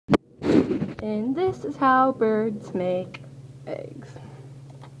And this is how birds make eggs.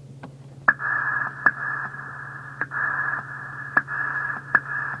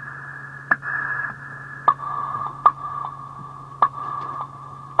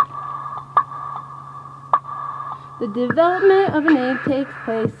 The development of an egg takes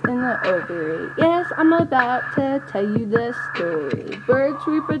place in the ovary. Yes, I'm about to tell you the story. Birds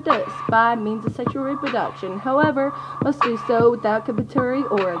reproduce by means of sexual reproduction. However, most do so without copulatory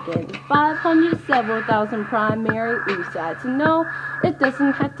organs. 500 several thousand primary oocytes. No, it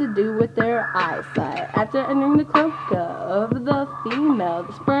doesn't have to do with their eyesight. After entering the cloaca of the female,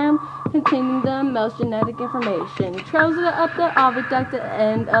 the sperm containing the male's genetic information trails up the oviduct at the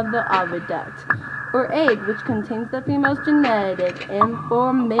end of the oviduct, or egg, which contains the female's genetic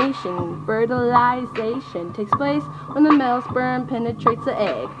information. Fertilization takes place when the male sperm penetrates the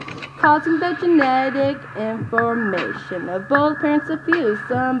egg, causing the genetic information of both parents to fuse.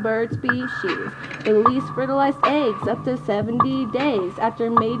 Some bird species release fertilized eggs up to 70 days after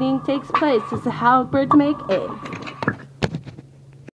mating takes place. This is how birds make eggs.